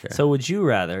Okay. So would you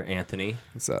rather, Anthony,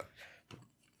 What's up?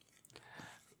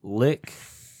 lick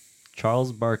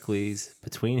Charles Barkley's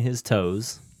between his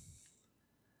toes,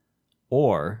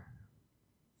 or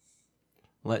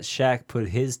let Shaq put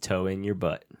his toe in your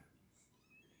butt?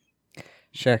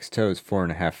 Shaq's toe is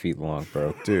 4.5 feet long,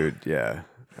 bro. Dude, yeah.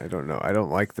 I don't know. I don't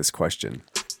like this question.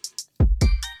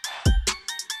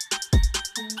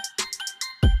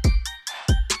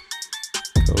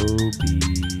 Kobe.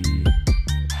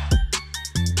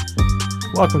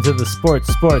 Welcome to the Sports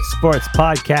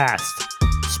Podcast,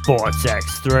 Sports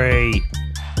X3.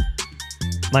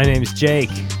 My name's Jake.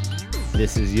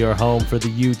 This is your home for the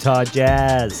Utah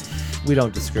Jazz. We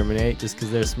don't discriminate just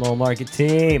because they're a small market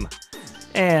team.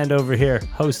 And over here,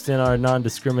 hosting our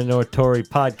non-discriminatory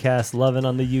podcast, Loving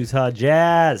on the Utah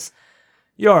Jazz,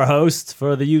 your host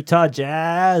for the Utah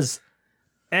Jazz,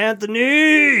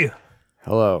 Anthony.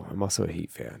 Hello. I'm also a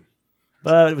Heat fan.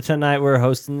 But tonight we're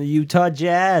hosting the Utah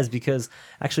Jazz because,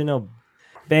 actually, no,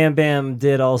 Bam Bam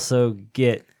did also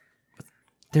get...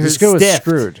 Just go with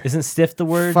screwed. Isn't stiff the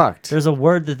word? Fucked. There's a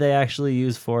word that they actually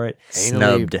use for it.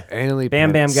 Snubbed. Anally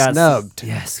Bam Bam got snubbed.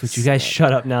 Yes, would you guys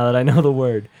shut up now that I know the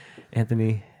word?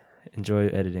 Anthony, enjoy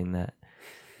editing that.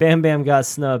 Bam Bam got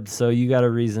snubbed, so you got a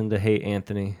reason to hate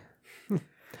Anthony.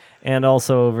 And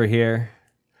also over here,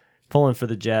 pulling for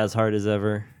the Jazz hard as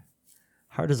ever.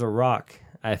 Hard as a rock,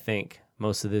 I think,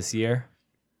 most of this year.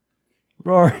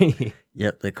 Rory.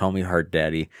 Yep, they call me Hard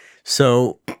Daddy.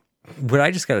 So, what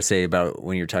I just got to say about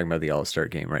when you're talking about the All-Star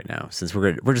game right now, since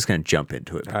we're just gonna jump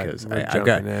into it because I've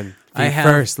got I have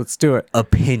first. Let's do it.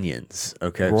 opinions.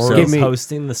 Okay, Rory's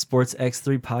hosting the Sports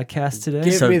X3 podcast today.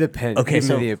 Give me the pin. Okay, Give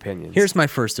so me the opinions. Here's my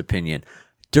first opinion.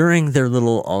 During their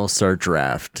little All-Star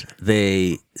draft,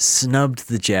 they snubbed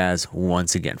the Jazz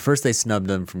once again. First, they snubbed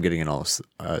them from getting an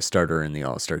All-Starter in the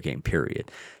All-Star game,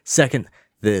 period. Second,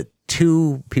 the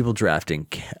two people drafting,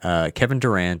 Kevin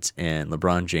Durant and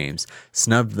LeBron James,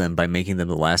 snubbed them by making them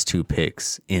the last two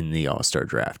picks in the All-Star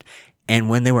draft. And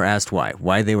when they were asked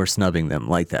why they were snubbing them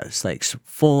like that, it's like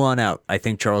full on out. I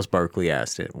think Charles Barkley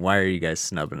asked it. Why are you guys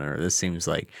snubbing her? This seems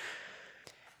like...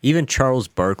 Even Charles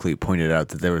Barkley pointed out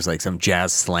that there was like some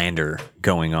Jazz slander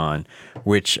going on,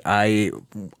 which I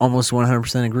almost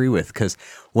 100% agree with. Because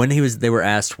when they were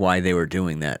asked why they were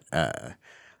doing that,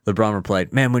 LeBron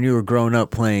replied, "Man, when you were growing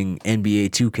up playing NBA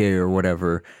 2K or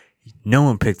whatever, no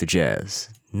one picked the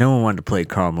Jazz. No one wanted to play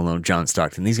Karl Malone, John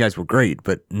Stockton. These guys were great,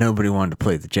 but nobody wanted to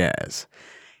play the Jazz."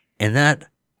 And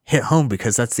that hit home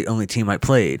because that's the only team I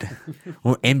played.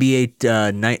 Well, NBA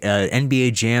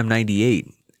Jam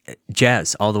 '98.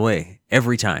 Jazz all the way,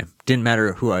 every time. Didn't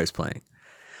matter who I was playing.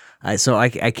 So I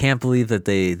can't believe that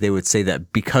they would say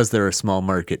that because they're a small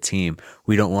market team,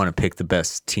 we don't want to pick the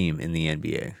best team in the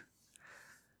NBA.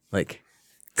 Like,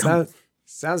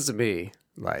 sounds to me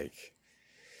like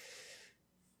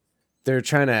they're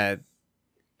trying to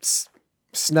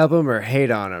snub them or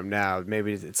hate on them. Now,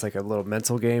 maybe it's like a little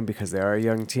mental game because they are a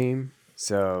young team.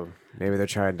 So maybe they're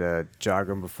trying to jog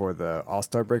them before the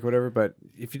All-Star break or whatever. But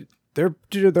if you... They're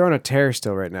on a tear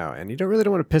still right now, and you don't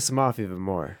want to piss them off even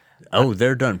more. Oh,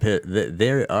 they're done.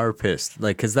 They are pissed.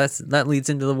 Like, because that leads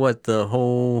into what the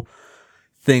whole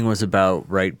thing was about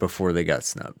right before they got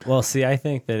snubbed. Well, see, I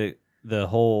think that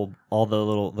all the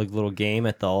little game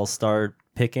at the All-Star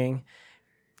picking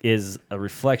is a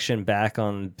reflection back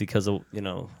on because of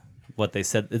what they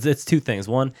said. It's two things.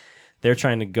 One, they're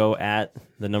trying to go at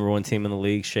the number one team in the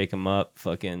league, shake them up,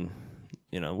 fucking.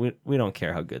 We don't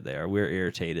care how good they are. We're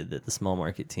irritated that the small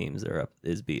market teams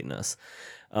is beating us.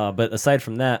 But aside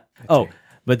from that,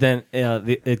 but then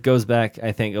it goes back,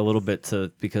 I think, a little bit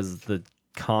to because the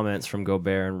comments from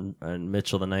Gobert and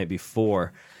Mitchell the night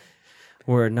before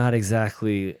were not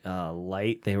exactly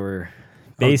light. They were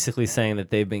basically saying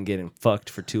that they've been getting fucked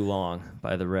for too long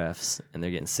by the refs, and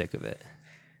they're getting sick of it.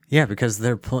 Yeah, because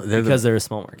they're a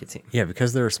small market team. Yeah,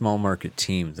 because they're a small market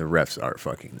team, the refs are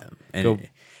fucking them, and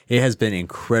it has been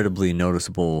incredibly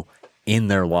noticeable in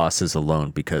their losses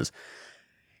alone. Because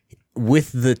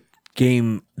with the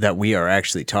game that we are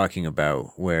actually talking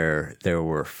about, where there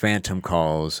were phantom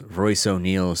calls, Royce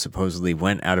O'Neal supposedly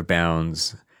went out of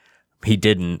bounds. He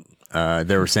didn't.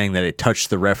 They were saying that it touched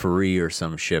the referee or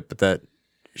some shit, but that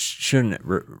shouldn't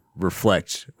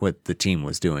reflect what the team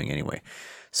was doing anyway.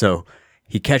 So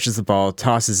he catches the ball,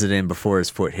 tosses it in before his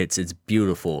foot hits. It's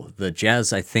beautiful. The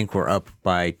Jazz, I think, were up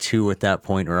by 2 at that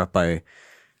point, or up by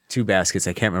 2 baskets.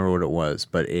 I can't remember what it was,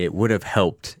 but it would have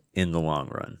helped in the long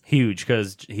run. Huge,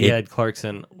 because he had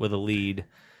Clarkson with a lead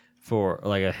for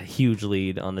like a huge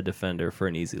lead on the defender for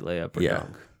an easy layup or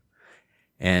dunk.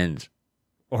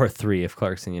 Or a 3 if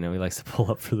Clarkson, he likes to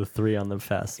pull up for the 3 on the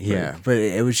fast break. Yeah, but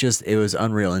it was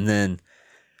unreal. And then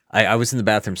I was in the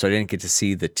bathroom, so I didn't get to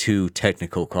see the 2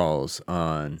 technical calls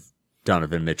on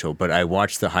Donovan Mitchell, but I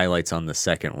watched the highlights on the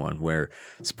second one where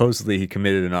supposedly he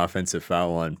committed an offensive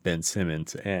foul on Ben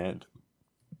Simmons, and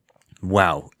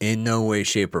wow, in no way,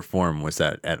 shape, or form was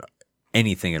that at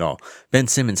anything at all. Ben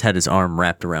Simmons had his arm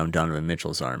wrapped around Donovan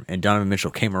Mitchell's arm, and Donovan Mitchell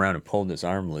came around and pulled his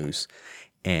arm loose,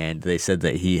 and they said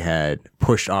that he had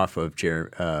pushed off of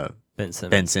Ben Simmons.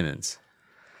 Ben Simmons.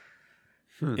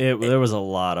 There was a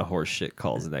lot of horse shit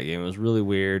calls in that game. It was really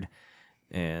weird.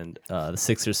 And the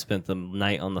Sixers spent the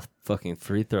night on the fucking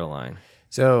free throw line.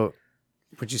 So,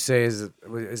 would you say is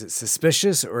it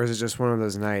suspicious, or is it just one of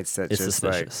those nights that It's just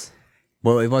suspicious.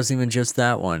 Well, it wasn't even just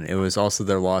that one. It was also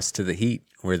their loss to the Heat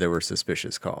where there were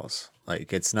suspicious calls.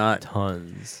 Like, it's not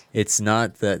Tons. It's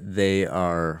not that they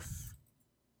are.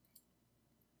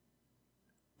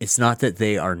 It's not that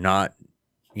they are not,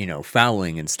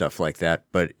 fouling and stuff like that,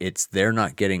 but it's they're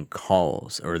not getting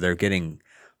calls, or they're getting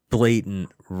blatant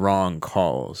wrong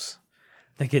calls.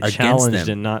 They get against challenged them.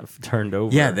 and not turned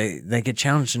over. Yeah, they get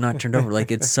challenged and not turned over.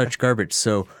 Like, it's such garbage.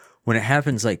 So when it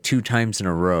happens like 2 times in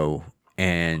a row,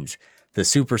 and the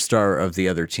superstar of the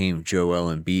other team,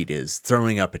 Joel Embiid, is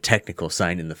throwing up a technical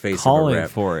sign in the face calling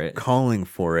of a ref, calling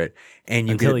for it, and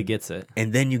until he gets it.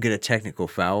 and then you get a technical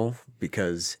foul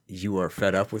because you are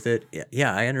fed up with it.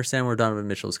 Yeah, I understand where Donovan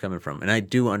Mitchell is coming from, and I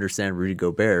do understand Rudy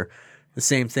Gobert. The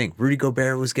same thing. Rudy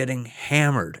Gobert was getting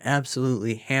hammered,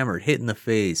 absolutely hammered, hit in the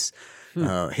face,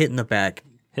 hit in the back,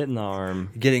 Hitting the arm.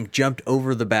 getting jumped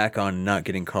over the back on, and not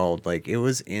getting called. Like, it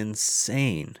was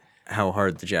insane how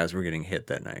hard the Jazz were getting hit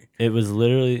that night. It was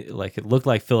literally like, it looked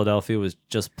like Philadelphia was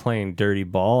just playing dirty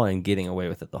ball and getting away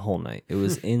with it the whole night. It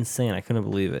was insane. I couldn't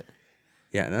believe it.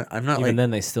 Yeah, I'm not Even like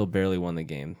then, they still barely won the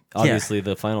game. Obviously,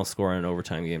 the final score in an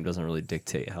overtime game doesn't really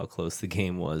dictate how close the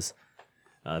game was.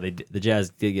 The Jazz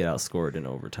did get outscored in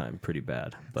overtime pretty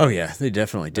bad. Oh yeah, they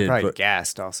definitely did. probably But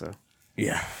gassed also.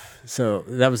 yeah, so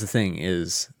that was the thing.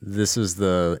 Is this was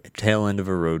the tail end of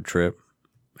a road trip?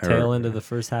 Tail end of the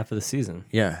first half of the season.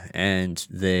 Yeah, and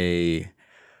they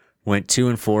went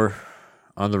 2-4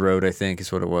 on the road. I think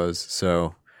is what it was.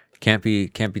 So can't be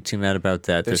too mad about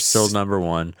that. They're still number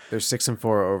 1. They're 6-4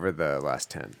 over the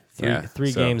last 10.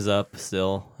 Three games up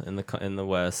still in the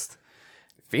West.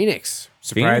 Phoenix,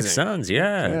 Phoenix surprising. Suns,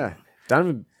 yeah. Yeah,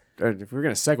 Donovan. If we're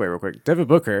gonna segue real quick, Devin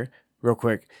Booker, real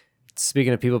quick.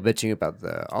 Speaking of people bitching about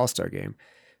the All-Star game,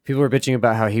 people were bitching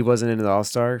about how he wasn't into the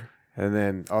All-Star, and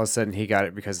then all of a sudden he got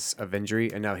it because of injury,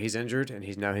 and now he's injured, and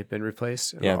he's been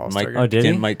replaced. In the All-Star game. Oh, did he?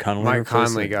 Didn't Mike Conley? Mike replace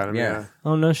Conley him? got him. Yeah.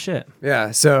 Oh, no shit.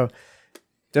 Yeah. So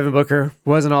Devin Booker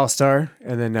was an All-Star,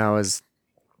 and then now is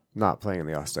not playing in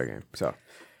the All-Star game. So,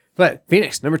 but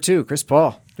Phoenix number 2, Chris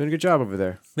Paul, doing a good job over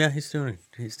there. Yeah, he's doing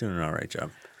an all right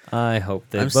job. I hope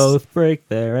they I'm both break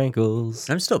their ankles.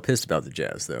 I'm still pissed about the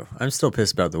Jazz, though. I'm still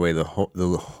pissed about the way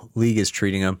the league is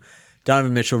treating them.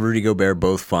 Donovan Mitchell, Rudy Gobert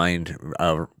both fined.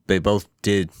 They both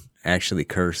did actually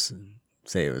curse and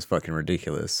say it was fucking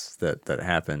ridiculous that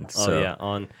happened. Oh so, yeah,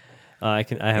 on I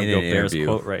have in an Gobert's interview.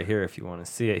 quote right here if you want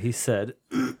to see it. He said,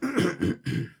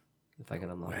 "If I can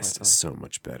unlock my West phone." is so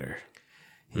much better.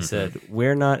 He said,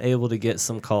 "We're not able to get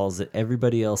some calls that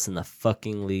everybody else in the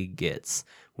fucking league gets.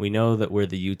 We know that we're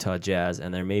the Utah Jazz,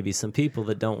 and there may be some people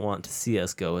that don't want to see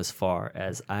us go as far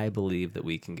as I believe that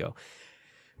we can go.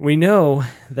 We know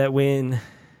that when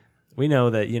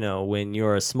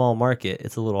you're a small market,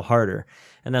 it's a little harder,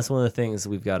 and that's one of the things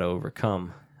we've got to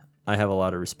overcome. I have a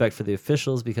lot of respect for the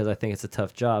officials because I think it's a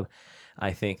tough job.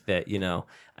 I think that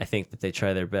they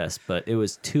try their best, but it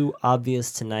was too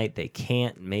obvious tonight. They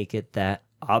can't make it that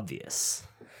obvious."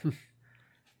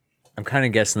 I'm kind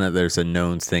of guessing that there's a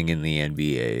known thing in the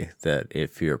NBA that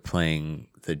if you're playing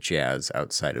the Jazz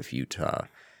outside of Utah,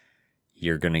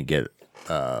 you're going to get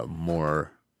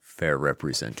more fair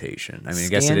representation. I mean, I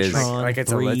guess it is. Scantron Like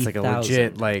it's a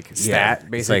 3,000. legit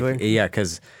stat, basically.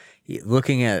 Because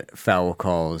looking at foul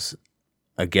calls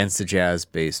against the Jazz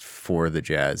based for the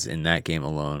Jazz in that game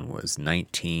alone was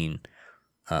 19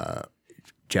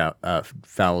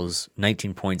 fouls,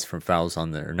 19 points from fouls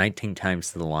on there, 19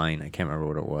 times to the line. I can't remember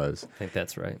what it was. I think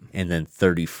that's right. And then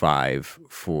 35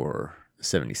 for the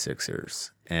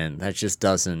 76ers. And that just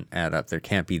doesn't add up. There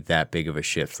can't be that big of a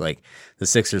shift. Like, the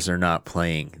Sixers are not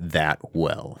playing that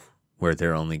well where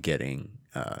they're only getting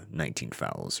 19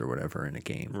 fouls or whatever in a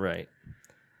game. Right.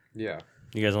 Yeah.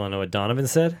 You guys want to know what Donovan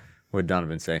said? What did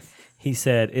Donovan say? He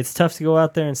said, "It's tough to go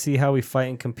out there and see how we fight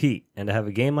and compete, and to have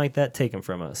a game like that taken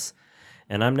from us.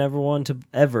 And I'm never one to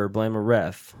ever blame a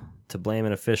ref, to blame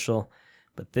an official,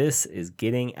 but this is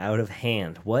getting out of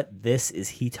hand. What this is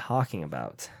he talking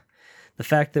about? The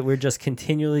fact that we're just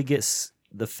continually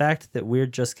the fact that we're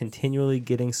just continually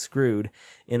getting screwed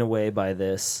in a way by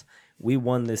this. We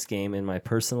won this game, in my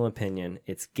personal opinion.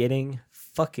 It's getting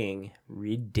fucking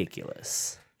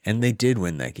ridiculous. And they did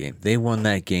win that game. They won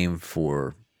that game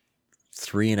for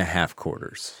 3.5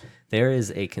 quarters. There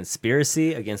is a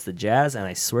conspiracy against the Jazz, and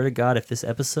I swear to God, if this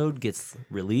episode gets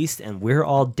released and we're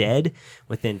all dead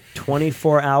within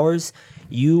 24 hours,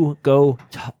 you go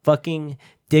fucking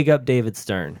dig up David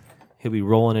Stern. He'll be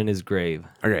rolling in his grave.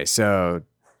 Okay, so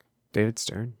David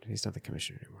Stern, he's not the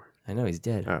commissioner anymore. I know he's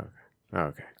dead. Oh,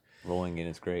 okay. Rolling in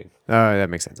his grave. Oh, that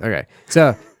makes sense. Okay,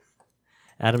 so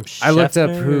Adam I looked up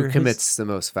Schefter, who or commits the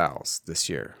most fouls this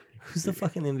year. Who's the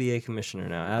fucking NBA commissioner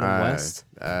now? Adam West?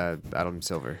 Adam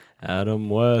Silver. Adam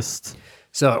West.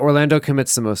 So Orlando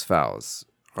commits the most fouls.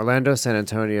 Orlando, San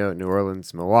Antonio, New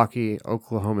Orleans, Milwaukee,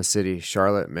 Oklahoma City,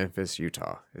 Charlotte, Memphis,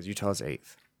 Utah. Utah's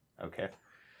 8th. Okay.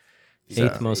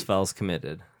 Eighth most fouls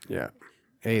committed. Yeah.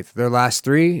 8th. Their last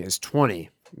 3 is 20.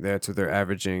 That's what they're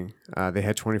averaging. They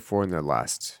had 24 in their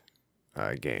last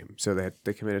game. So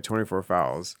they committed 24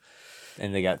 fouls.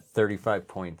 And they got 35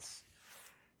 points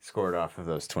scored off of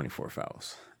those 24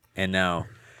 fouls. And now,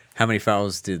 how many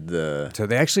fouls did the... So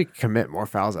they actually commit more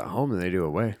fouls at home than they do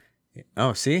away.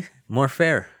 Oh, see? More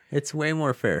fair. It's way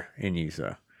more fair in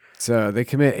Utah. So they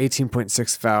commit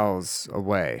 18.6 fouls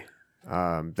away.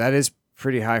 That is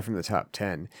pretty high from the top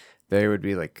 10. They would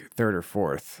be like 3rd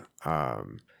or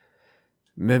 4th.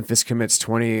 Memphis commits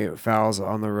 20 fouls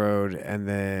on the road, and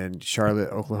then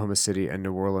Charlotte, Oklahoma City, and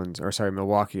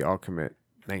Milwaukee all commit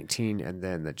 19, and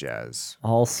then the Jazz.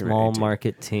 All commit small 18.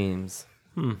 market teams.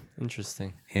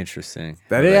 Interesting. Interesting.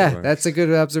 That's a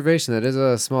good observation. That is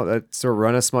a small. That's a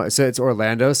run of small. So it's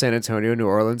Orlando, San Antonio, New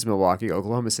Orleans, Milwaukee,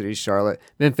 Oklahoma City, Charlotte,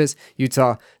 Memphis,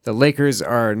 Utah. The Lakers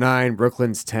are 9,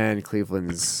 Brooklyn's 10,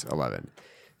 Cleveland's 11.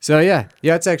 So yeah,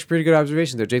 it's actually pretty good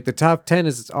observation there, Jake. The top 10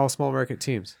 is all small market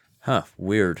teams. Huh.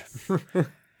 Weird.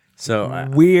 So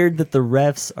Weird that the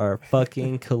refs are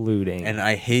fucking colluding. and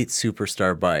I hate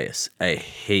superstar bias. I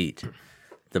hate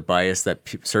the bias that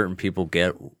certain people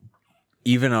get,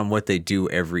 even on what they do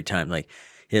every time. Like,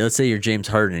 yeah, let's say you're James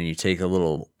Harden and you take a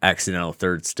little accidental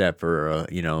third step or a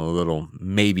little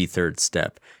maybe third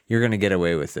step, you're gonna get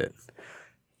away with it.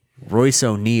 Royce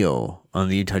O'Neal on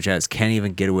the Utah Jazz can't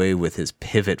even get away with his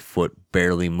pivot foot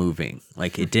barely moving.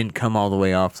 Like, it didn't come all the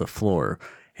way off the floor.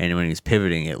 And when he was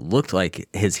pivoting, it looked like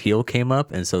his heel came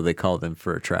up, and so they called him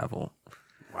for a travel.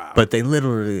 Wow. But they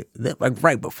literally, like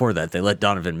right before that, they let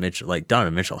Donovan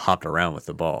Mitchell hopped around with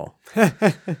the ball.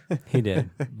 He did.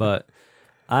 But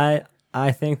I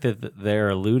think that they're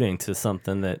alluding to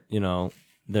something that,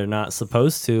 they're not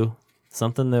supposed to,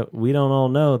 something that we don't all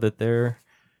know that they're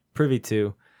privy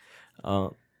to.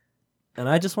 And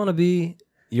I just want to be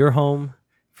your home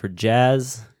for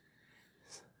Jazz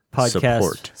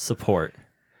podcast support.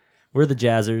 We're the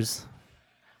Jazzers.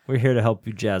 We're here to help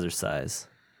you jazzercise.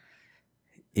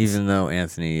 Even though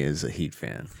Anthony is a Heat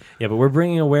fan. Yeah, but we're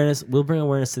bringing awareness. We'll bring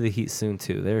awareness to the Heat soon,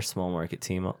 too. They're a small market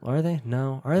team. Are they?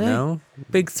 No. Are they? No?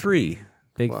 Big 3.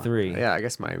 Big 3. Yeah, I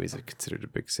guess Miami's considered a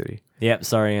big city. Yep,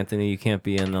 sorry, Anthony. You can't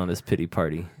be in on this pity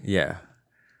party. Yeah.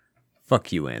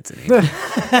 Fuck you, Anthony.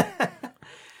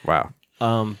 Wow.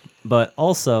 But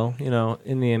also, in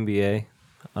the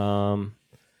NBA,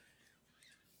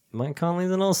 Mike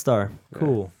Conley's an all-star.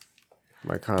 Cool.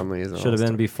 Mike Conley is an Should have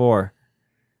been before.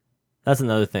 That's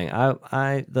another thing.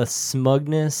 The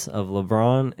smugness of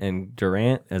LeBron and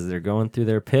Durant as they're going through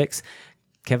their picks.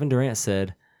 Kevin Durant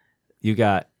said, "You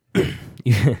got,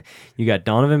 you got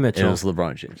Donovan Mitchell." It was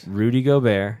LeBron James. Rudy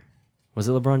Gobert. Was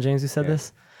it LeBron James who said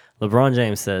this? LeBron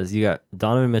James says you got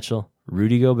Donovan Mitchell,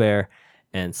 Rudy Gobert,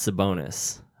 and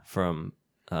Sabonis from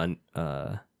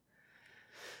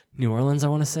New Orleans, I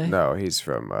want to say. No, he's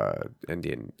from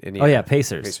Indiana. Oh, yeah,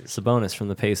 Pacers. Sabonis from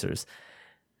the Pacers.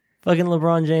 Fucking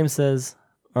LeBron James says,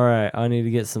 all right, I need to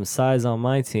get some size on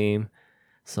my team,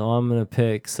 so I'm going to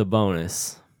pick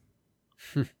Sabonis.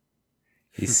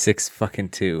 He's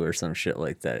 6'2" or some shit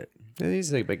like that.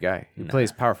 He's a big guy. He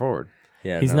plays power forward.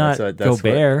 Yeah, He's not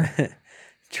Gobert.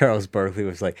 Charles Barkley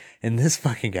was like, and this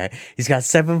fucking guy, he's got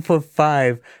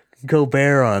 7'5"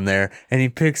 Gobert on there, and he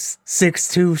picks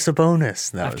 6'2"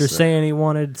 Sabonis. After saying he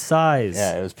wanted size.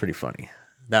 Yeah, it was pretty funny.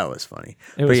 That was funny.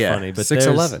 It was funny, but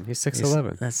 6'11". He's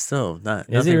 6'11". That's still not Is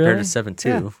he nothing compared really? to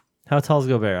 7'2". Yeah. How tall is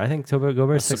Gobert? I think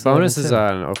Gobert's 6'11". Sabonis is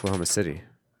on Oklahoma City.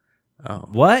 Oh,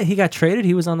 What? He got traded?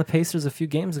 He was on the Pacers a few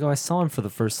games ago. I saw him for the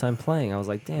first time playing. I was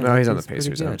like, damn. No, he's on the pretty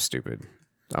Pacers. good. I'm stupid.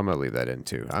 I'm going to leave that in,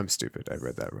 too. I'm stupid. I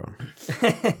read that wrong.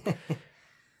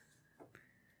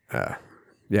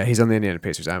 Yeah, he's on the Indiana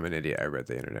Pacers. I'm an idiot. I read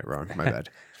the internet wrong. My bad.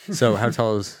 so how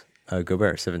tall is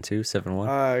Gobert 7-2,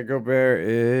 7-1. Gobert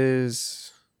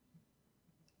is.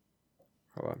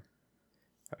 Hold on.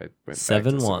 I went back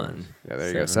to 7-1. Yeah, there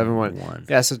you go. 7-1.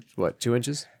 Yeah, so what? 2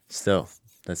 inches? Still,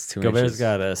 that's 2 Gobert's inches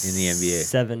got a in the NBA.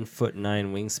 7'9"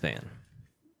 wingspan.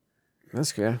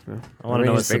 That's good. Yeah. I want to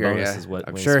know what he's bigger, Sabonis is. What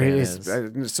I'm wingspan sure he's is.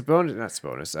 Sabonis, not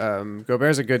Sabonis.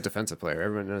 Gobert's a good defensive player.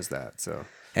 Everyone knows that. So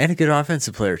And a good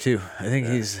offensive player too. I think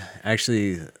he's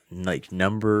actually like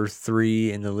number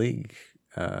 3 in the league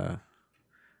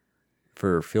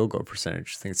for field goal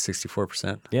percentage. I think it's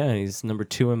 64%. Yeah, he's number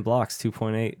 2 in blocks,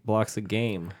 2.8 blocks a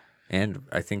game. And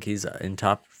I think he's in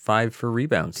top 5 for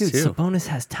rebounds Dude, too. Sabonis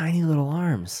has tiny little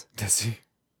arms. does he?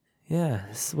 Yeah,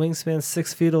 his wingspan's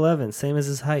 6'11", same as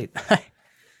his height.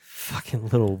 Fucking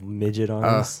little midget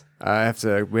arms. We have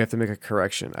to make a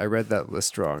correction. I read that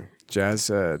list wrong. Jazz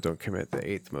don't commit the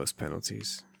 8th most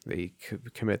penalties. They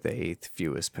commit the 8th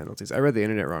fewest penalties. I read the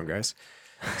internet wrong, guys.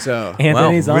 So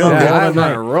Anthony's wow, on really? a roll I'm on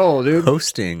tonight. a roll, dude.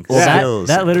 Hosting Well, skills.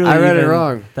 that literally I read it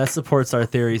wrong. That supports our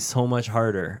theory so much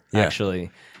harder. Yeah.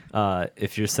 Actually,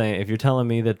 if you're telling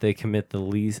me that they commit the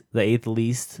 8th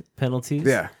least penalties,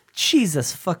 Yeah.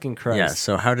 Jesus fucking Christ. Yeah,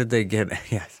 so how did they get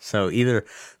yeah, so either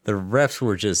the refs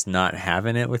were just not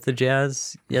having it with the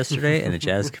Jazz yesterday and the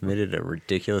Jazz committed a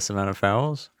ridiculous amount of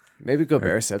fouls. Maybe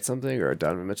Gobert said something or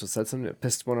Donovan Mitchell said something that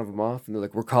pissed one of them off, and they're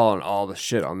like, "We're calling all the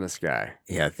shit on this guy."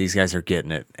 Yeah, these guys are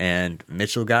getting it. And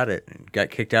Mitchell got it. Got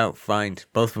kicked out, fined.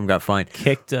 Both of them got fined.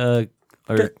 Kicked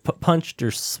punched or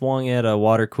swung at a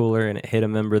water cooler and it hit a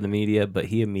member of the media, but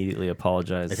he immediately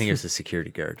apologized. I think it was a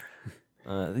security guard.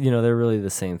 They're really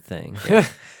the same thing.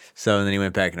 So and then he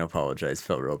went back and apologized.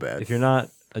 Felt real bad. If you're not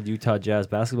a Utah Jazz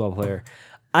basketball player,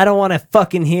 I don't want to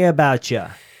fucking hear about you.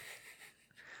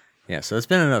 Yeah, so it's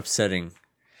been an upsetting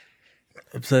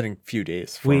few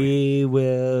days for me.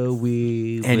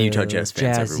 We And will Utah Jazz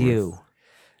fans jazz everywhere. you.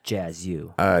 Jazz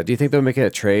you. Do you think they'll make it a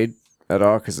trade at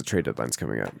all? Because the trade deadline's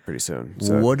coming up pretty soon.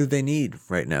 So What do they need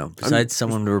right now besides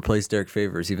someone to replace Derek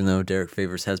Favors? Even though Derek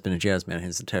Favors has been a Jazz man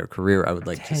his entire career, I would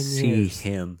like to 10 see years.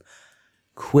 him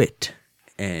quit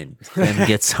and then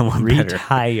get someone better.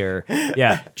 Retire.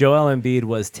 Yeah, Joel Embiid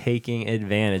was taking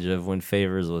advantage of when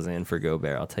Favors was in for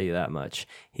Gobert. I'll tell you that much.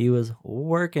 He was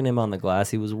working him on the glass.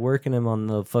 He was working him on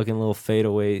the fucking little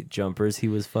fadeaway jumpers. He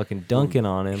was fucking dunking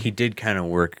on him. He did kind of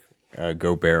work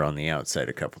Gobert on the outside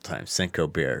a couple times. Sent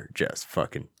Gobert just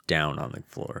fucking down on the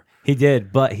floor. He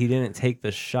did, but he didn't take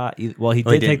the shot. Well, he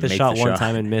Well, he did take didn't the make shot the one shot.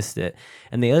 time and missed it.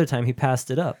 And the other time he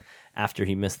passed it up after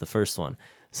he missed the first one.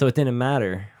 So it didn't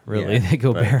matter, really, Yeah, that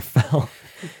Gobert fell.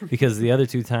 Because the other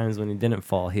 2 times when he didn't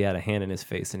fall, he had a hand in his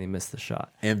face and he missed the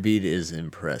shot. Embiid is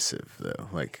impressive though.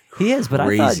 Like He is, but I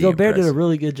thought crazy Gobert did a impressive.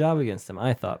 really good job against him,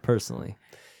 I thought, personally.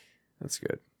 that's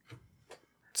good.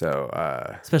 So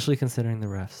Especially considering the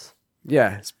refs.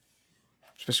 yeah,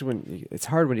 especially when it's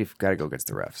hard when you've got to go against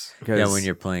the refs. Yeah, when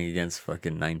you're playing against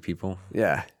fucking 9 people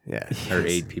yeah. or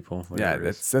 8 people. Yeah, whatever it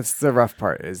is. that's the rough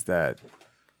part is that,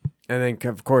 and then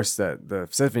of course that the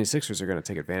 76ers are going to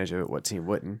take advantage of it. What team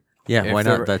wouldn't? Yeah, If why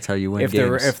the- not? That's how you win If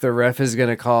games. the ref is going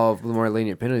to call more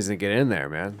lenient penalties, then get in there,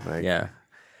 man. Like, yeah.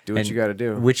 do what And you got to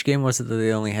do. Which game was it that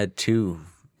they only had two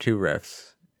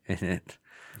refs in it?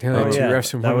 They only had two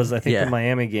refs in that one. was, I think, Yeah. the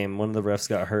Miami game. One of the refs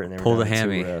got hurt and they were Pulled down a to 2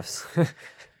 hammy. refs.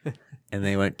 And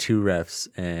they went 2 refs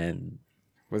and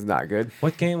was not good.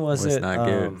 What game was Was it? not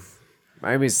good.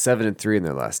 Miami's 7-3 in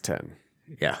their last 10.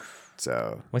 yeah.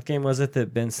 So What game was it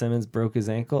that Ben Simmons broke his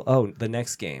ankle? Oh, the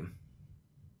next game.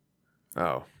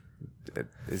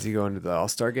 is he going to the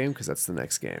All-Star game? Because that's the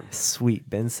next game. Sweet.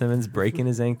 Ben Simmons breaking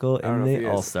his ankle I don't in know if he the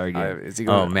is. All-Star game. Is he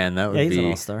going? Oh man, that would Yeah, he's an be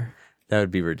All-Star. that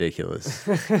would be ridiculous.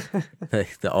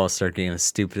 The All-Star game, the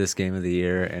stupidest game of the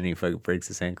year, and he fucking breaks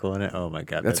his ankle in it. Oh my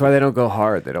god. That's why they don't go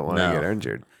hard. They don't want to No. get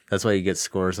injured. That's why you get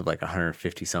scores of like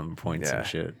 150 something points Yeah. and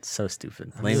shit. It's so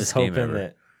stupid. I'm Lamest just game hoping ever.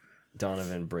 that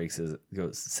Donovan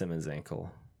goes Simmons'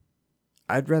 ankle.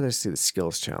 I'd rather see the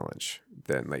skills challenge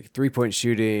than like 3-point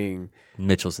shooting,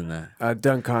 Mitchell's in that.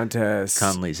 dunk contest.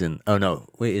 Conley's in. Oh no,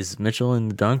 wait, is Mitchell in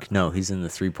the dunk? No, he's in the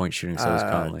 3-point shooting. So is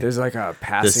Conley. There's like a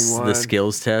passing one. The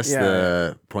skills test, Yeah.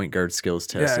 the point guard skills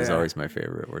test Yeah, is yeah. always my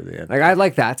favorite. Where they have, Like I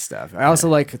like that stuff. I also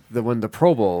like the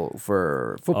Pro Bowl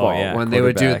for football yeah, when they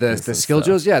would do quarterback the and skill stuff.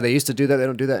 drills. Yeah, they used to do that. They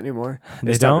don't do that anymore.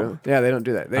 They stopped don't? Yeah, they don't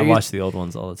do that. They I watch the old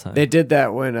ones all the time. They did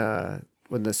that when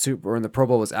the Pro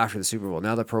Bowl was after the Super Bowl.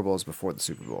 Now the Pro Bowl is before the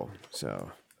Super Bowl.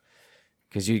 So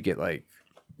because you'd get like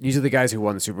usually the guys who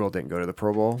won the Super Bowl didn't go to the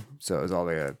Pro Bowl, so it was all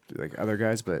the like other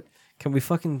guys. But Can we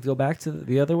fucking go back to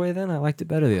the other way then? I liked it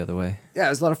better the other way. Yeah, it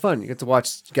was a lot of fun. You get to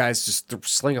watch guys just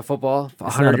sling a football 100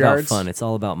 It's not about yards. fun. It's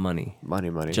all about money.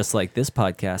 Money. Just like this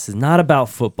podcast is not about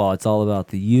football. It's all about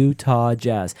the Utah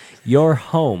Jazz. Your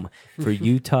home for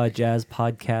Utah Jazz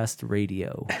Podcast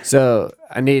Radio. So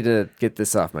I need to get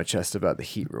this off my chest about the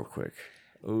Heat real quick.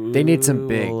 They need some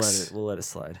bigs. We'll let it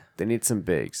slide. They need some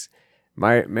bigs.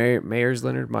 Myers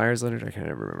Leonard. I can't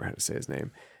ever remember how to say his name.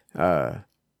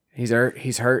 He's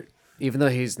hurt. Even though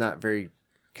he's not very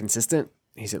consistent,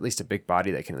 he's at least a big body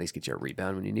that can at least get you a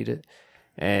rebound when you need it.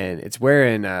 And it's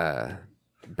wearing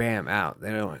Bam out.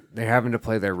 They're having to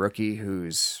play their rookie,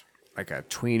 who's like a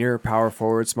tweener, power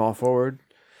forward, small forward.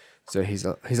 So he's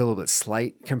a little bit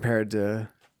slight compared to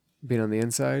being on the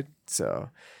inside.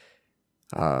 So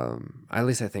at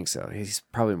least I think so. He's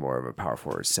probably more of a power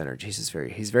forward center. He's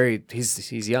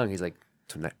young. He's like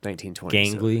 19, 20.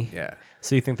 Gangly. So, yeah.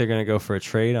 So you think they're going to go for a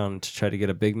trade to try to get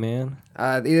a big man?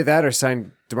 Either that or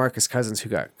sign DeMarcus Cousins, who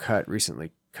got cut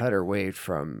or waived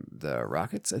from the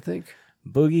Rockets, I think.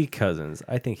 Boogie Cousins.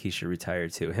 I think he should retire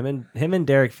too. Him and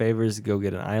Derek Favors go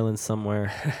get an island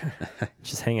somewhere.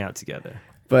 Just hang out together.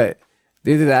 But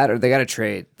either that or they got to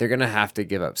trade. They're going to have to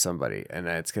give up somebody, and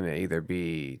it's going to either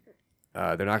be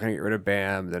they're not going to get rid of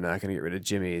Bam. They're not going to get rid of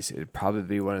Jimmy's. It'd probably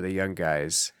be one of the young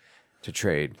guys to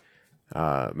trade.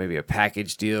 Maybe a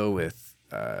package deal with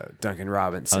Duncan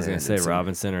Robinson. I was going to say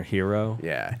Robinson or Hero.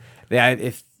 Yeah.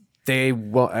 If they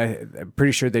want, I'm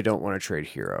pretty sure they don't want to trade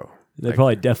Hero. They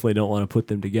probably definitely don't want to put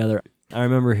them together. I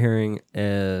remember hearing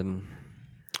a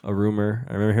rumor.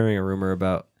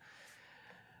 About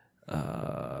I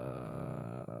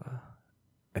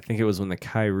think it was when the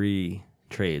Kyrie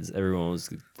trades.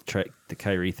 The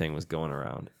Kyrie thing was going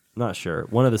around. I'm not sure.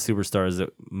 One of the superstars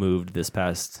that moved this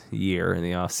past year in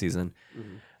the offseason,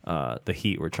 the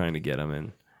Heat were trying to get him,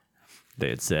 and they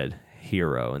had said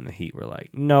Hero, and the Heat were like,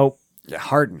 nope. Yeah,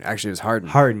 Harden. Actually, it was Harden.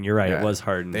 Harden, you're right. Yeah. It was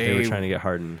Harden. They were trying to get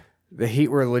Harden. The Heat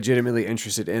were legitimately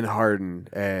interested in Harden,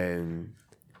 and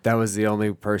that was the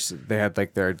only person. They had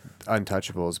like their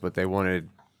untouchables, but they wanted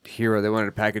Hero. They wanted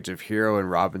a package of Hero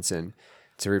and Robinson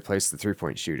to replace the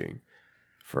 3-point shooting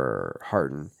for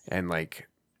Harden and like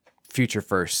future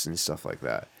firsts and stuff like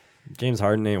that. James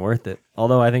Harden ain't worth it.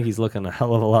 Although I think he's looking a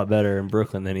hell of a lot better in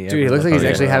Brooklyn than he ever Dude, he looks like he's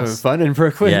actually having fun in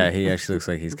Brooklyn. Yeah, he actually looks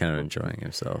like he's kind of enjoying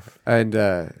himself. And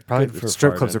probably Good for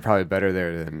strip Harden. clubs are probably better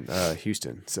there than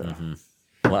Houston. So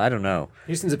Well, I don't know.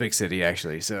 Houston's a big city,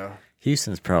 actually. So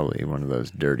Houston's probably one of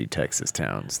those dirty Texas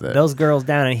towns that Those girls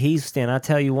down in Houston, I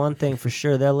tell you one thing for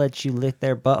sure, they'll let you lick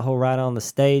their butthole right on the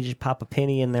stage, pop a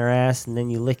penny in their ass, and then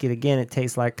you lick it again. It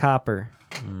tastes like copper.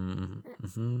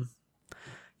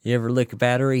 You ever lick a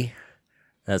battery?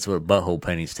 That's what butthole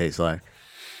pennies taste like.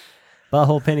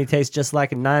 Butthole penny tastes just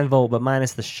like a 9-volt, but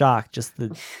minus the shock, just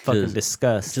the fucking Just-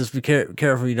 disgust. Just be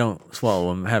careful you don't swallow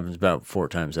them. It happens about 4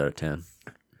 times out of 10.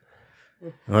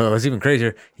 Well, it's even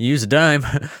crazier. You use a dime,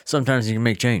 sometimes you can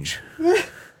make change.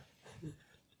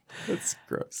 that's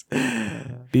gross.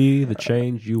 Be the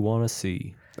change you want to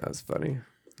see. That was funny.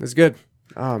 It was good.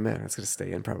 Oh man, that's gonna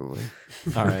stay in probably.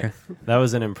 All right. That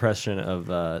was an impression of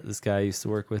this guy I used to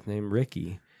work with named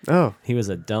Ricky. Oh, He was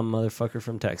a dumb motherfucker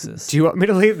from Texas. do you want me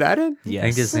to leave that in? Yes. I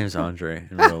think his name's Andre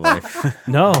in real life.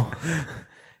 No,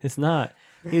 it's not.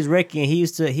 He's Ricky,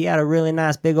 and he had a really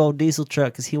nice big old diesel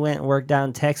truck because he went and worked out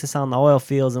in Texas on the oil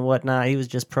fields and whatnot. He was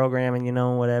just programming,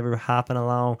 whatever, hopping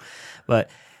along. But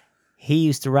he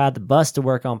used to ride the bus to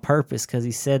work on purpose because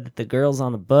he said that the girls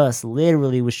on the bus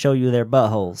literally would show you their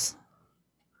buttholes.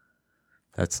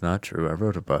 That's not true. I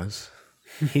rode a bus.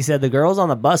 He said the girls on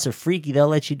the bus are freaky. They'll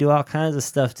let you do all kinds of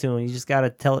stuff to them. You just got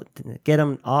to get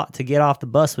them to get off the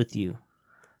bus with you.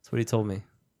 That's what he told me.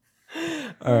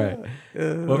 All right.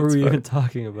 What were we even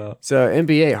talking about? So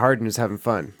NBA, Harden was having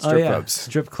fun. Strip clubs.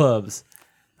 Strip clubs.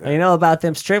 You know about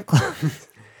them strip clubs?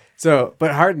 So,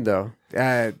 but Harden though,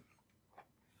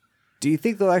 do you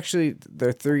think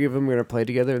the 3 of them are going to play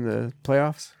together in the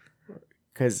playoffs?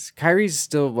 Because Kyrie's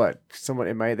still somewhat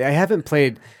in my. They haven't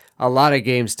played a lot of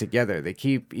games together. They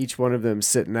keep each one of them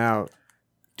sitting out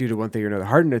due to one thing or another.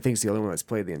 Harden, I think, is the only one that's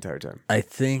played the entire time. I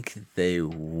think they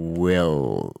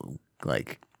will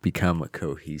become a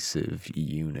cohesive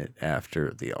unit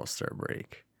after the All-Star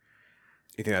break.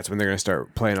 You think that's when they're going to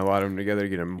start playing a lot of them together,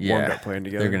 get them warmed up playing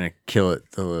together? They're going to kill it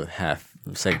the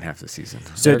second half of the season.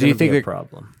 So do you think they're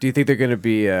problem? Do you think they're going to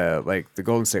be like the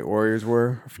Golden State Warriors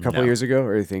were a couple of years ago,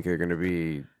 or do you think they're going to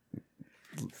be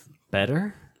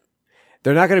Better?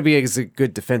 They're not going to be as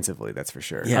good defensively, that's for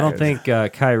sure. Yeah. I don't think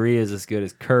Kyrie is as good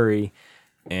as Curry,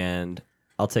 and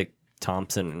I'll take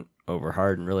Thompson over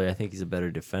Harden. Really, I think he's a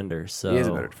better defender. So He is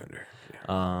a better defender. Yeah.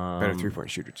 Better Um, 3-point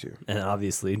shooter too. and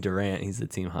obviously Durant, he's a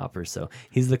team hopper, so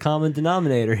he's the common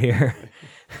denominator here.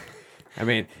 I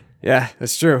mean, yeah,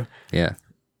 that's true. Yeah.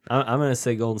 I'm gonna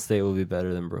say Golden State will be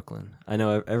better than Brooklyn. I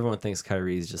know everyone thinks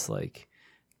Kyrie's just like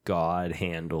God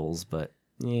handles, but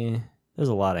yeah, there's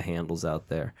a lot of handles out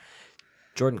there.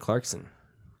 Jordan Clarkson,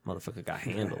 motherfucker, got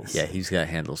handles. Yeah, he's got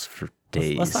handles for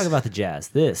days. Let's talk about the Jazz.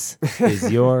 This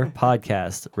is your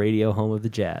podcast, radio home of the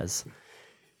Jazz,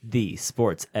 the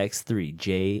Sports X3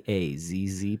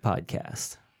 JAZZ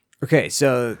podcast. Okay,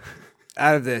 so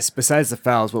out of this, besides the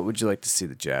fouls, what would you like to see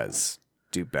the Jazz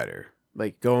do better?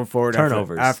 Like going forward,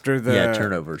 Turnovers. after the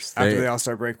turnovers. after the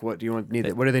All-Star break. What do you want?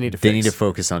 What do they need to fix? They need to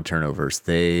focus on turnovers.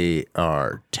 They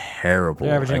are terrible.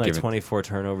 They're averaging at like giving- 24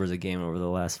 turnovers a game over the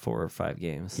last 4 or 5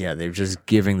 games. Yeah, they're just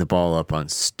giving the ball up on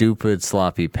stupid,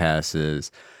 sloppy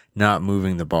passes, not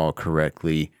moving the ball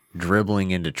correctly,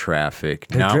 dribbling into traffic,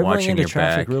 They're not dribbling watching into your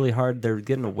traffic back. really hard. They're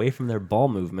getting away from their ball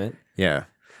movement. Yeah.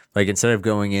 Like instead of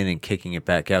going in and kicking it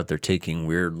back out, they're taking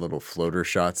weird little floater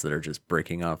shots that are just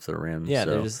breaking off the rim. Yeah, so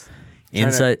they're just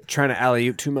inside. trying to alley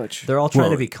oop too much. they're all trying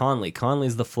Well- to be Conley.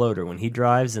 Conley's the floater. When he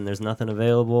drives and there's nothing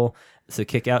available to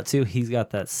kick out to, he's got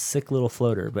that sick little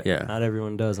floater, but Yeah. not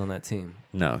everyone does on that team.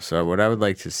 No. So what I would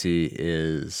like to see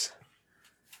is,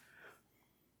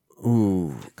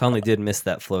 ooh, Conley did miss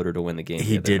that floater to win the game.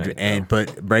 he the other did, night, though. and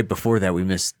but right before that, we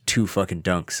missed 2 fucking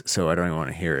dunks. So I don't even want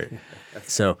to hear it.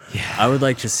 So I would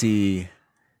like to see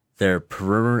their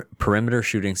perimeter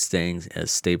shooting staying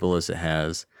as stable as it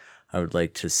has. I would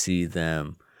like to see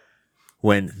them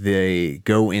when they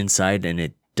go inside and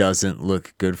it doesn't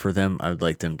look good for them. I would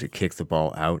like them to kick the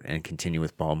ball out and continue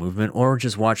with ball movement, or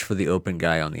just watch for the open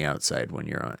guy on the outside when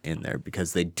you're in there,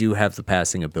 because they do have the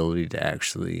passing ability to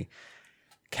actually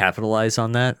capitalize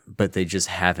on that, but they just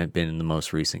haven't been in the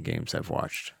most recent games I've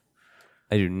watched.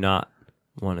 I do not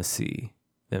want to see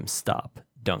them stop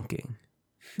dunking.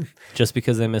 Just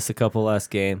because they missed a couple last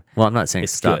game. Well, I'm not saying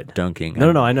It's stop good. dunking.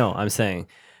 No, I know. I'm saying,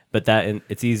 but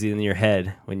it's easy in your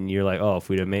head when you're like, oh, if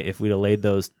we'd have laid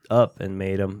those up and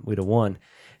made them, we'd have won.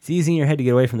 It's easy in your head to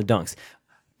get away from the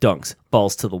dunks,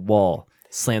 balls to the wall,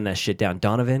 slam that shit down.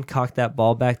 Donovan cocked that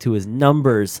ball back to his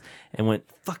numbers and went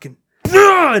fucking,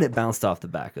 and it bounced off the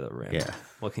back of the rim. Yeah.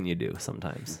 What can you do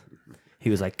sometimes? He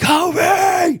was like,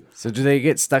 Kobe! So do they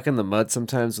get stuck in the mud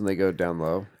sometimes when they go down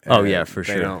low? Oh, And yeah, for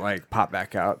they sure. don't like pop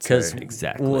back out. Because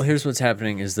Exactly. Well, here's what's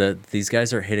happening is that these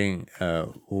guys are hitting.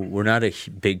 We're not a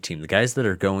big team. The guys that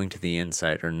are going to the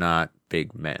inside are not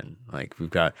big men. Like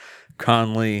we've got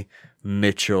Conley,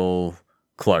 Mitchell,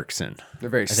 Clarkson. they're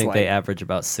very I slight. think they average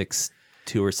about 6'2"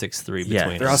 or 6'3" Yeah,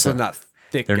 between They're us. also not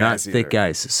thick. They're not guys thick either.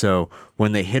 guys. So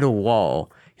when they hit a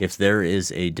wall, if there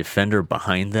is a defender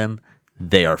behind them,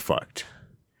 they are fucked.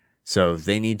 So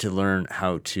they need to learn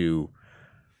how to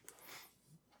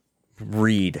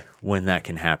read when that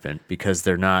can happen, because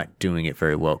they're not doing it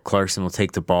very well. Clarkson will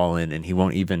take the ball in and he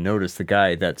won't even notice the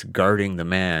guy that's guarding the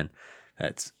man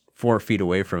that's 4 feet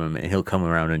away from him, and he'll come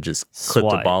around and just clip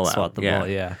the ball out. Swat the ball,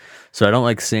 yeah. So I don't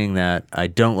like seeing that. I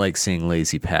don't like seeing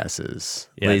lazy passes.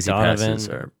 Yeah, lazy Donovan- passes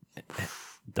are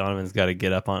Donovan's got to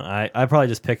get up on. I probably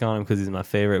just pick on him because he's my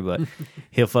favorite, but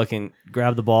he'll fucking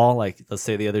grab the ball. Like, let's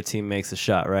say the other team makes a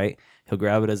shot, right? He'll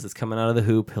grab it as it's coming out of the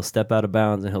hoop. He'll step out of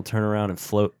bounds and he'll turn around and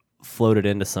float it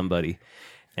into somebody.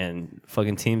 And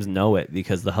fucking teams know it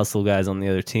because the hustle guys on the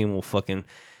other team will fucking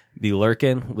be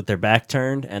lurking with their back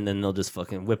turned, and then they'll just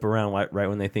fucking whip around right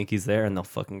when they think he's there, and they'll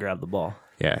fucking grab the ball.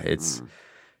 Yeah,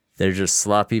 they're just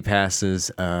sloppy passes.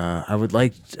 I would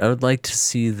like to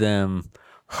see them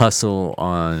hustle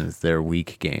on their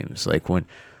weak games. Like when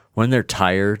they're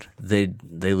tired, they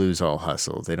lose all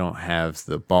hustle. They don't have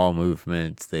the ball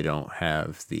movement. They don't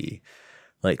have the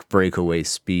like breakaway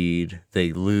speed.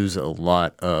 They lose a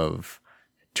lot of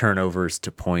turnovers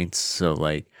to points. So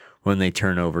like when they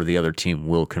turn over, the other team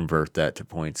will convert that to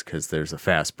points because there's a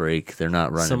fast break. They're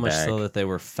not running So much back. so that they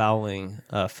were fouling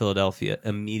Philadelphia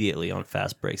immediately on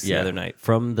fast breaks the Yeah. other night.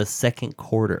 From the second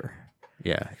quarter,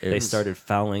 Yeah, they started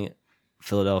fouling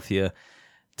Philadelphia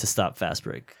to stop fast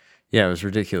break. Yeah, it was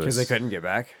ridiculous. because they couldn't get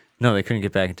back. No, they couldn't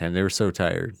get back in time. They were so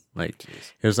tired. Like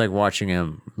it was like watching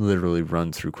them literally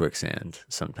run through quicksand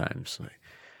sometimes.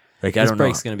 Like I This don't know.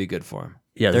 break's going to be good for them.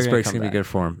 Yeah, this break's come gonna be back. good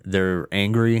for them. They're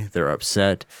angry. They're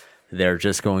upset. They're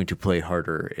just going to play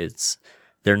harder.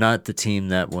 They're not the team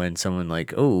that when someone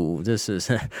like, oh, this is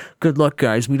good luck,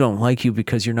 guys. We don't like you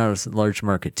because you're not a large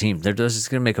market team. They're just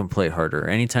going to make them play harder.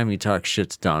 Anytime you talk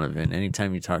shit to Donovan,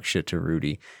 anytime you talk shit to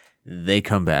Rudy, they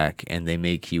come back and they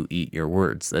make you eat your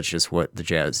words. That's just what the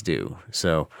Jazz do.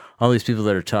 So all these people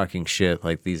that are talking shit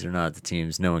like these are not the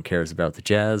teams, no one cares about the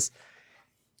Jazz.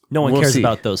 No one We'll cares see.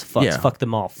 about those fucks. Yeah. Fuck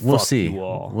them all. We'll Fuck see. you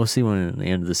all. We'll see when the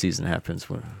end of the season happens.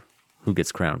 Who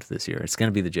gets crowned this year? It's going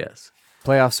to be the Jazz.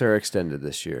 Playoffs are extended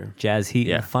this year. Jazz Heat in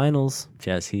Yeah. the finals.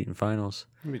 Jazz Heat in finals.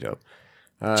 That'd be dope.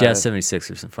 Jazz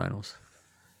 76ers in finals.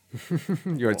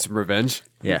 You want some revenge?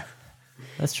 Yeah.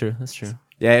 That's true. That's true.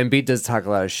 Yeah, Embiid does talk a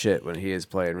lot of shit when he is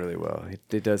playing really well.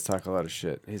 He does talk a lot of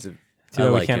shit. He's a Too I bad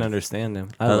we like can't him. understand him.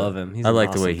 I love him. He's I an like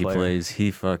the awesome way he player. plays.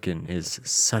 He fucking is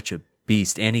such a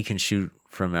beast, and he can shoot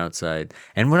from outside.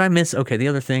 And what I miss, the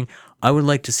other thing, I would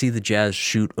like to see the Jazz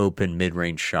shoot open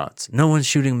mid-range shots. No one's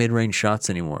shooting mid-range shots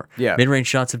anymore. Yeah. Mid-range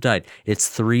shots have died. It's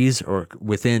threes or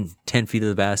within 10 feet of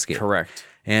the basket. correct.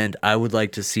 And I would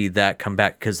like to see that come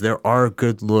back because there are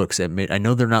good looks at mid. I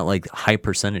know they're not like high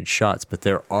percentage shots, but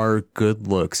there are good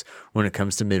looks when it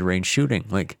comes to mid-range shooting.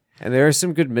 Like, And there are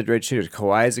some good mid-range shooters.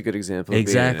 Kawhi is a good example. Of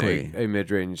Exactly. being a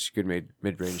mid-range, good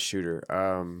mid-range shooter.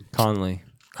 Conley.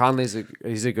 Conley's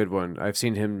he's a good one. I've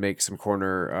seen him make some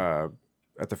corner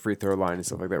at the free throw line and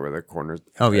stuff like that, where the corner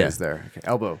is there. Okay.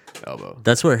 Elbow.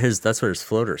 that's where his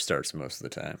floater starts most of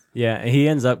the time. Yeah, he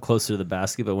ends up closer to the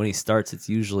basket, but when he starts, it's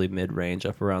usually mid-range,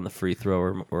 up around the free throw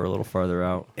or a little farther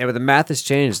out. Yeah, but the math has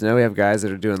changed. Now we have guys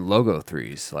that are doing logo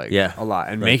threes, Yeah. a lot,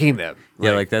 and making them.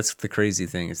 Yeah, like that's the crazy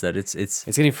thing is that it's It's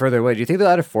getting further away. Do you think they'll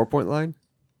add a 4-point line?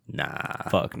 nah.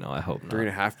 Fuck no, I hope not.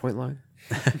 3.5-point line?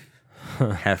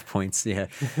 Half points, yeah.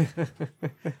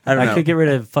 I don't know. I could get rid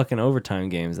of fucking overtime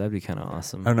games. That'd be kind of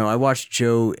awesome. I don't know. I watched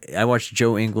Joe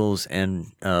Ingles and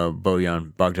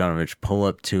Bojan Bogdanovic pull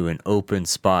up to an open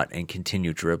spot and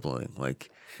continue dribbling.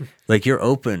 Like you're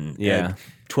open. Yeah.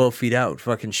 12 feet out.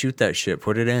 Fucking shoot that shit.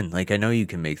 Put it in. Like I know you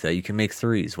can make that. You can make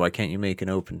threes. Why can't you make an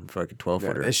open fucking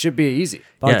 12-footer? It should be easy.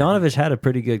 Bogdanovich had a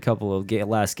pretty good couple of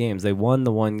last games. They won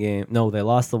the one game. No, they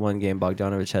lost the one game.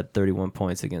 Bogdanovich had 31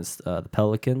 points against the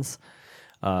Pelicans.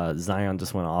 Zion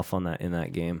just went off on that in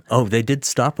that game. Oh, they did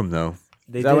stop him though.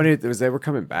 They were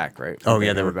coming back, right? Oh,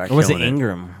 yeah, they were back. Or was it killing it.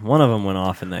 Ingram? One of them went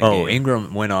off in that Oh, game.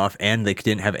 Ingram went off, and they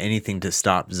didn't have anything to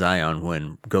stop Zion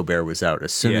when Gobert was out.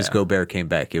 As soon as Yeah. Gobert came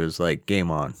back, it was like game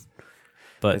on.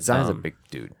 But Zion's a big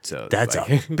dude, so That's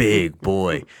like, a big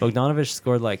boy. Bogdanovich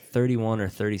scored like 31 or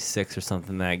 36 or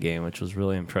something that game, which was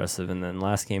really impressive. And then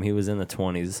last game he was in the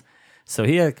 20s, so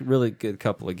he had a really good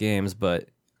couple of games. But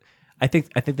I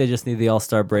think they just need the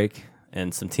All-Star break,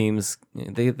 and some teams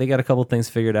they got a couple things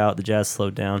figured out. The Jazz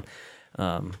slowed down.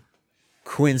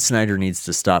 Quinn Snyder needs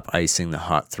to stop icing the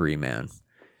hot three, man.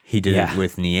 He did Yeah. it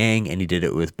with Niang and he did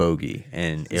it with Bogey,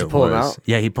 and he pull him out?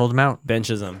 Yeah, he pulled him out.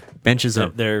 Benches them. Benches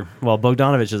him.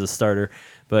 Bogdanovich is a starter,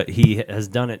 but he has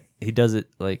done it. He does it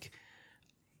like,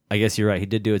 I guess you're right. He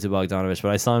did do it to Bogdanovich,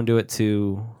 but I saw him do it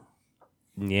to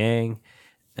Niang,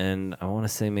 and I want to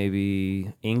say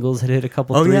maybe Ingles had hit a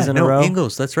couple threes in a row.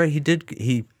 Ingles. That's right. He did.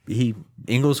 He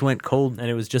Ingles went cold. And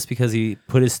it was just because he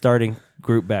put his starting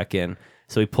group back in.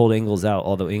 So he pulled Ingles out,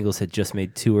 although Ingles had just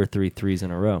made 2 or 3 threes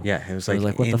in a row. Yeah, it was I like, was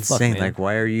like, what the fuck, insane. man? Like,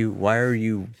 why are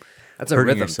you? that's a hurting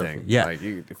rhythm yourself? thing. Yeah. like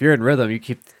if you're in rhythm, you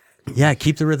keep. Yeah,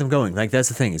 keep the rhythm going. Like that's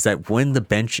the thing is that when the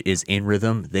bench is in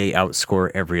rhythm, they outscore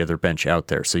every other bench out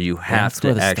there. So you have outscore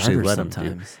to the actually starters let them do.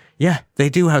 sometimes. Yeah, they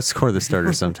do outscore the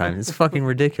starters sometimes. It's fucking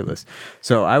ridiculous.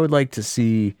 So I would like to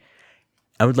see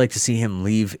him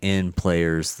leave in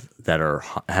players that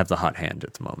have the hot hand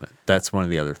at the moment. That's one of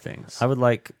the other things. I would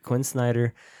like Quinn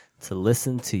Snyder to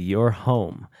listen to your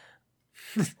home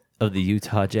of the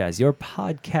Utah Jazz, your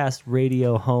podcast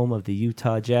radio home of the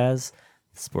Utah Jazz,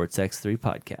 Sports X3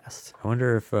 podcast. I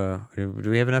wonder if do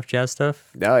we have enough Jazz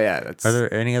stuff? Oh yeah, that's. Are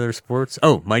there any other sports?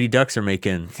 Oh, Mighty Ducks are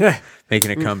making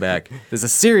a comeback. There's a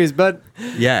series, bud.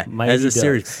 Yeah, Mighty as a Ducks.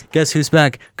 series. Guess who's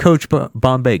back? Coach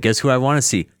Bombay. Guess who I want to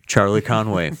see? Charlie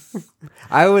Conway.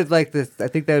 I would like this. I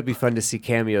think that would be fun to see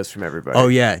cameos from everybody. Oh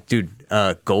yeah, dude.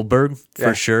 Goldberg for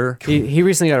Yeah. sure. He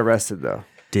recently got arrested though.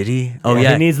 Did he? Oh Yeah,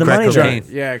 yeah, he needs the crack money, cocaine.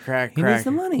 Yeah, crack. He needs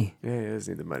the money. Yeah, he does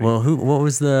need the money. Well, what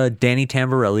was the Danny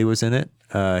Tamborelli was in it?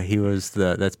 He was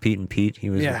that's Pete and Pete. He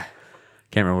was. yeah,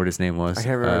 Can't remember what his name was. I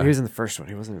can't remember. He was in the first one.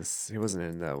 He wasn't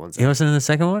in the one. He wasn't in the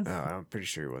second one. No, I'm pretty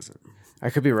sure he wasn't. I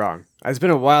could be wrong. It's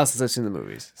been a while since I've seen the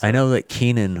movies. I know that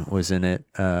Keenan was in it.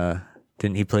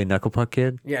 Didn't he play Knuckle Puck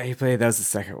Kid? Yeah, he played. That was the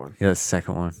second one. Yeah, that's the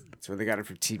second one. That's where they got him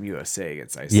from Team USA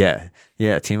against Iceland.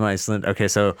 Yeah, Team Iceland. Okay,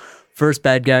 so first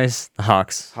bad guys, the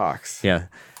Hawks. Hawks. Yeah,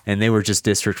 and they were just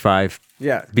District 5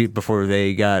 Yeah. before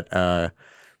they got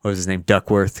what was his name?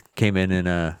 Duckworth came in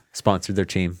and sponsored their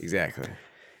team. Exactly.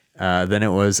 Then it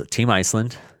was Team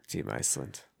Iceland Team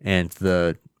Iceland. and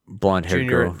the blonde-haired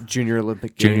girl. Junior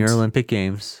Olympic Games. Junior Olympic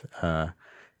Games.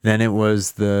 Then it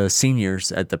was the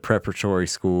seniors at the preparatory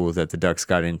school that the Ducks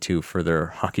got into for their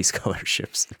hockey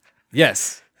scholarships.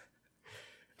 Yes.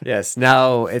 Yes.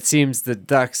 Now it seems the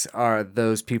Ducks are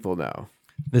those people now.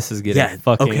 This is getting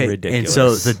fucking ridiculous.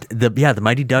 And so the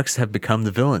Mighty Ducks have become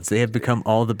the villains. They have become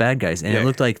all the bad guys, and it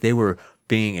looked like they were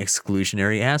being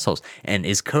exclusionary assholes. And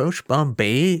is Coach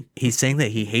Bombay? He's saying that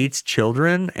he hates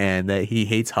children and that he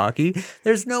hates hockey.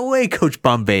 There's no way Coach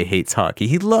Bombay hates hockey.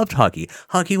 He loved hockey.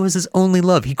 Hockey was his only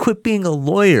love. He quit being a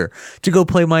lawyer to go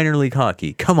play minor league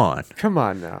hockey. Come on. Come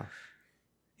on now.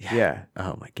 Yeah.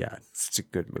 Oh my God. Such a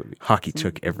good movie. Hockey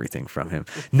took everything from him.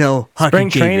 No, hockey Spring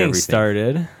gave training everything.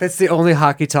 started. That's the only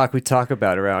hockey talk we talk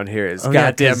about around here is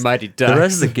goddamn 'cause Mighty Ducks. The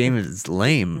rest of the game is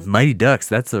lame. Mighty Ducks,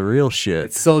 that's the real shit.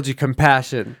 It sold you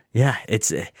compassion. Yeah,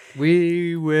 it's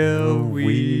We will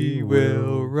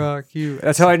rock you.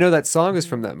 That's how I know that song is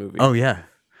from that movie. oh yeah.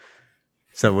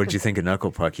 So what did you think of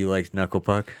Knuckle Puck? You liked Knuckle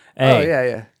Puck? Hey, Oh,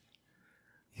 yeah.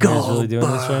 you guys really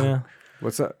doing this right now?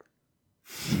 What's up?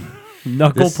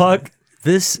 Knuckle This- puck.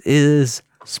 This is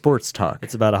sports talk.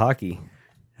 It's about a hockey.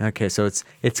 Okay, so it's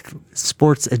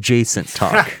sports adjacent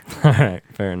talk. All right,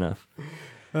 fair enough.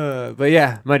 But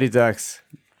yeah, Mighty Ducks.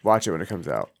 Watch it when it comes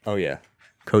out. Oh yeah.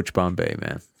 Coach Bombay,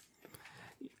 man.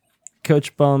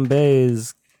 Coach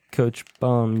Bombay's Coach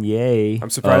Bombay. I'm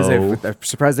surprised Oh. I'm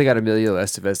surprised they got Emilio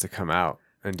Estevez to come out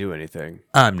and do anything.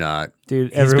 I'm not.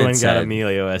 Dude, He's everyone been got sad.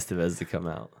 Emilio Estevez to come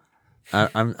out.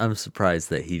 I'm surprised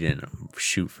that he didn't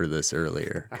shoot for this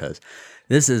earlier because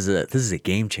this is a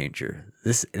game changer.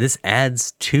 This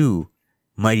adds to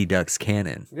Mighty Ducks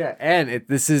canon. Yeah, and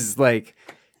this is like,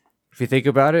 if you think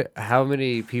about it, how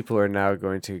many people are now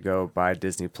going to go buy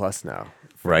Disney Plus now,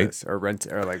 for Right. this, or rent,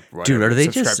 or like whatever,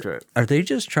 Dude, subscribe to it. are they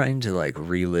just trying to like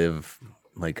relive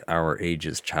like our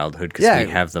age's childhood because Yeah. we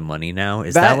have the money now?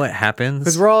 Is That- that what happens?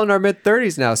 Because we're all in our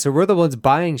mid-30s now, so we're the ones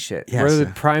buying shit. Yeah, We're the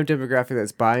so- prime demographic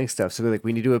that's buying stuff. So they're like,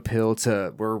 we need to appeal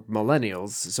to, we're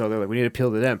millennials, so they're like, we need to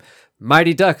appeal to them.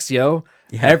 Mighty Ducks, yo.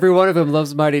 Yeah. Every one of them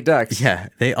loves Mighty Ducks. Yeah,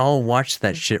 they all watched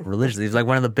that shit religiously. It's like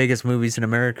one of the biggest movies in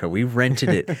America. We rented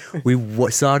it. We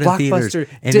saw it in theaters Blockbuster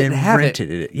and didn't then have it.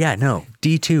 rented it. Yeah, no.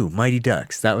 D2, Mighty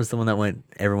Ducks. That was the one that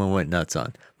everyone went nuts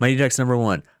on. Mighty Ducks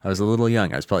 #1. I was a little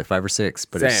young. I was probably 5 or 6,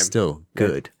 but it's Same. still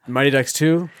good. Mighty Ducks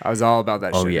 2, I was all about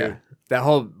that Oh, shit. yeah. Dude. That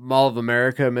whole Mall of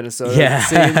America, Minnesota Yeah.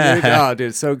 scene, dude. Oh,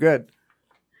 dude, so good.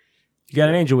 You got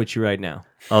an angel with you right now.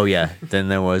 Oh yeah, then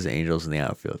there was Angels in the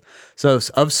Outfield. So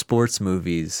of sports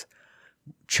movies,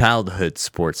 childhood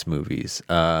sports movies,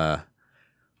 what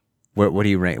do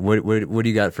you rank? What do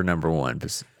you got for #1?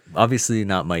 Because obviously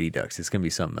not Mighty Ducks. It's gonna be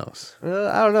something else.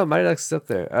 I don't know. Mighty Ducks is up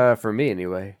there. For me,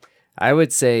 anyway. I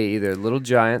would say either Little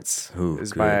Giants Ooh,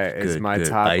 is good, my good.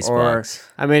 top, or Icebox.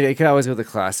 I mean, it could always go with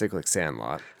the classic like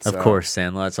Sandlot. Of So, course,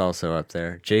 Sandlot's also up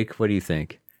there. Jake, what do you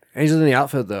think? Angels in the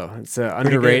Outfield though, it's an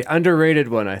good. underrated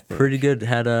one, I think. Pretty good.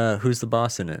 Had who's the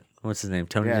boss in it? What's his name?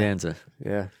 Tony Yeah. Danza.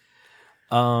 Yeah.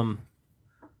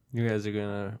 You guys are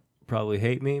gonna probably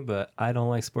hate me, but I don't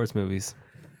like sports movies.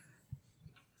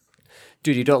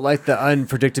 Dude, you don't like the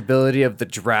unpredictability of the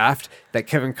draft that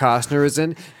Kevin Costner was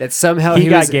in? That somehow He he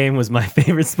Got was Game was my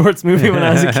favorite sports movie when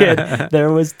I was a kid.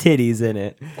 There was titties in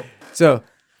it. So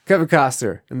Kevin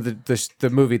Costner in the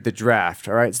movie The Draft,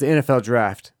 all right? It's the NFL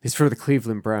draft. He's for the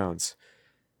Cleveland Browns.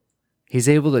 He's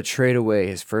able to trade away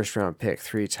his first round pick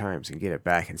 3 times and get it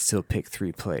back and still pick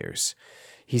 3 players.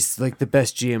 He's like the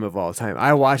best GM of all time.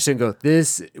 I watched him go,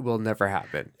 this will never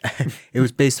happen. It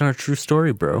was based on a true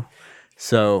story, bro.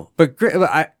 So But great,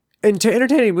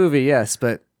 entertaining movie, yes,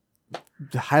 but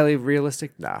highly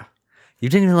realistic, nah. you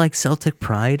didn't even like Celtic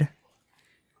Pride?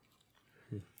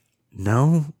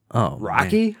 No. Oh,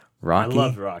 Rocky? man. Rocky. I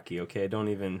loved Rocky. Okay, don't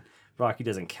even. Rocky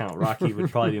doesn't count. Rocky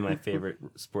would probably be my favorite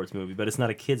sports movie, but it's not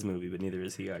a kids movie. But neither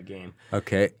is He Got Game.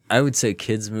 Okay, I would say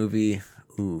kids movie.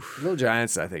 Oof. Little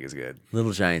Giants, I think, is good.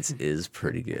 Little Giants is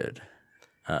pretty good.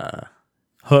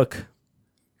 Hook.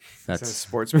 It's a That's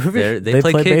sports movie. they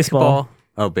play baseball. kickball.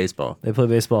 Oh, baseball. They play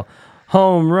baseball.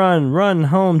 Home run, run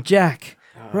home, Jack.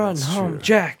 Run that's home, true.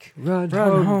 Jack. Run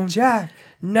home, Jack.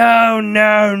 No,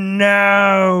 no,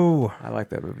 no. I like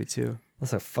that movie too.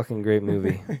 That's a fucking great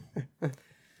movie.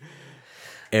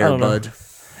 Air don't know. Bud.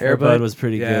 Air Bud was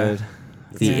pretty Yeah. good.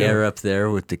 The air up there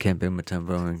with the Kempe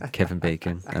Mutombo and Kevin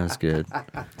Bacon. That was good.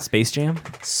 Space Jam.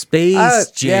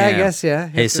 Space Jam. Yeah, I guess, yeah.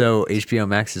 Hey, so HBO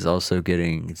Max is also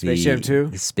getting Space Jam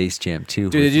 2? Space Jam 2.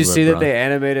 Dude, did you with see that LeBron. they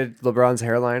animated LeBron's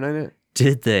hairline on it?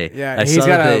 Did they? Yeah, I he's saw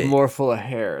got that a they, more full of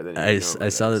hair than I, he s- I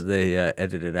saw that they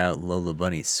edited out Lola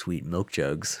Bunny's sweet milk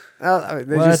jugs. Well, I mean,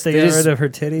 They got rid of her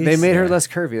titties. They made her Yeah. less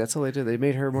curvy. That's all they did. They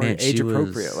made her more Man, age she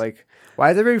appropriate. was- Like,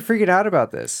 why are they freaking out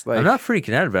about this? Like, I'm not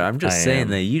freaking out about it. I'm just I saying am.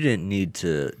 that you didn't need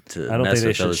to I don't mess think they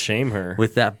with should those shame her.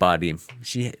 with that body.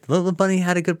 Lola Bunny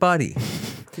had a good body.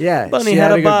 yeah, Bunny she had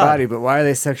had a a good bod. body, but why are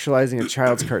they sexualizing a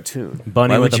child's cartoon?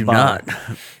 Bunny Why with would a you bod.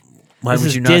 not? Why This would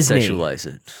is you not Disney. sexualize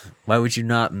it? Why would you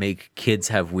not make kids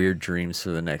have weird dreams for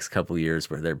the next couple years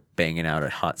where they're banging out a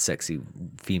hot, sexy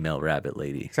female rabbit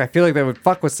lady? So I feel like they would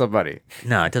fuck with somebody.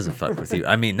 No, it doesn't fuck with you.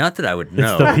 I mean, not that I would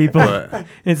know. It's the people. but-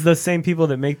 It's the same people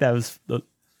that make those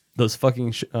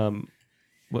fucking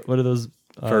what are those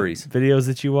Furries. videos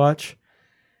that you watch?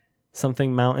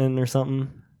 Something Mountain or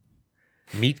something.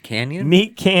 Meat Canyon?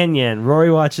 Meat Canyon.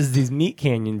 Rory watches these Meat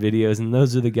Canyon videos, and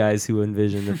those are the guys who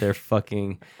envision that they're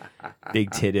fucking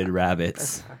big-titted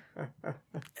rabbits.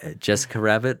 Jessica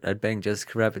Rabbit? I'd bang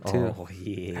Jessica Rabbit too. Oh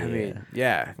yeah. I mean,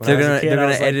 yeah. When I was a kid, They're I gonna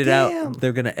was like, edit "Damn." out.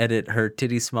 They're gonna edit her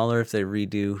titties smaller if they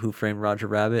redo Who Framed Roger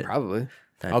Rabbit. Probably.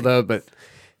 That'd be- Although, but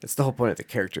it's the whole point of the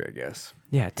character, I guess.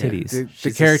 Yeah, titties. The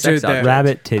She's a character sex that object.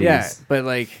 Rabbit titties. Yeah, but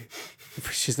like,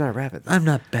 she's not a rabbit. I'm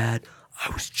not bad.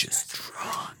 I was just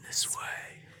drawn this way.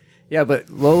 Yeah, but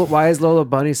Lola, why is Lola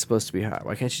Bunny supposed to be hot?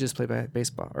 Why can't she just play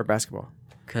baseball or basketball?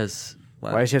 Because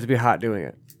Why does she have to be hot doing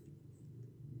it?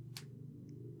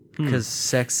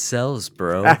 sex sells,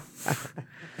 bro.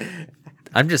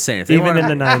 I'm just saying, if they Even wanna,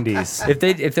 in the 90s.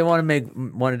 if they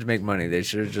wanted to make money, they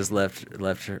should have just left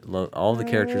all the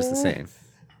characters the same.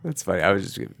 That's funny. I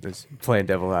was just playing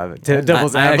devil's advocate.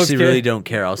 Devil's I actually advocate. really don't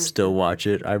care. I'll still watch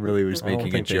it. I really was I don't making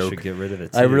a think they joke. should get rid of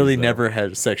it. I really never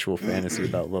had a sexual fantasy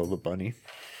about Lola Bunny.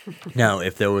 Now,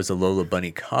 if there was a Lola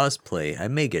Bunny cosplay, I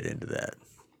may get into that.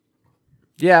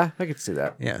 Yeah, I could see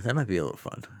that. Yeah, that might be a little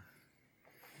fun.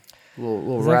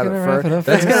 Little that rabbit gonna fur. wrap it up?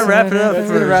 That's gonna wrap it up. That's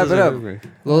for gonna wrap it up. Lola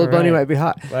Lola All Bunny right. might be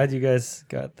hot. Glad you guys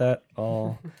got that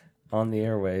all on the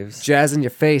airwaves. Jazz in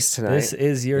your face tonight. This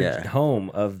is your Yeah. home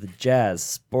of the Jazz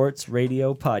Sports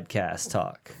Radio Podcast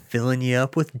Talk. Filling you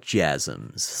up with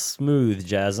jasms. Smooth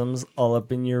jasms all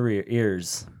up in your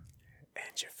ears.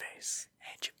 and your face.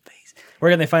 And your face.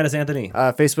 Where can they find us, Anthony?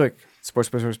 Facebook, Sports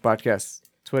Podcast.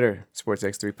 Twitter, Sports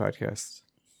X3 Podcast.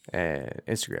 And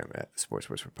Instagram at Sports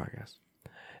Podcast.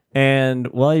 And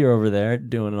while you're over there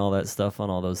doing all that stuff on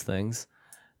all those things,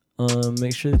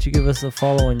 make sure that you give us a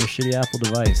follow on your shitty Apple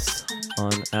device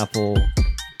on Apple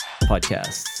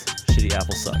Podcasts. Shitty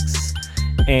Apple sucks.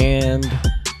 And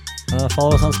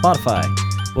follow us on Spotify.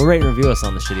 Well, rate and review us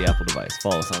on the shitty Apple device.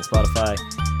 Follow us on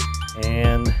Spotify.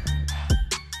 And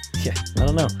yeah, I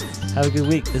don't know. Have a good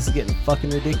week. This is getting fucking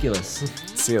ridiculous.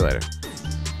 See you later.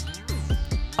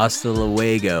 Hasta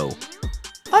luego,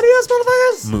 Adios,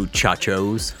 motherfuckers!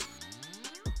 muchachos.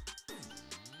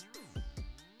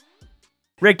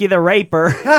 Ricky the Raper.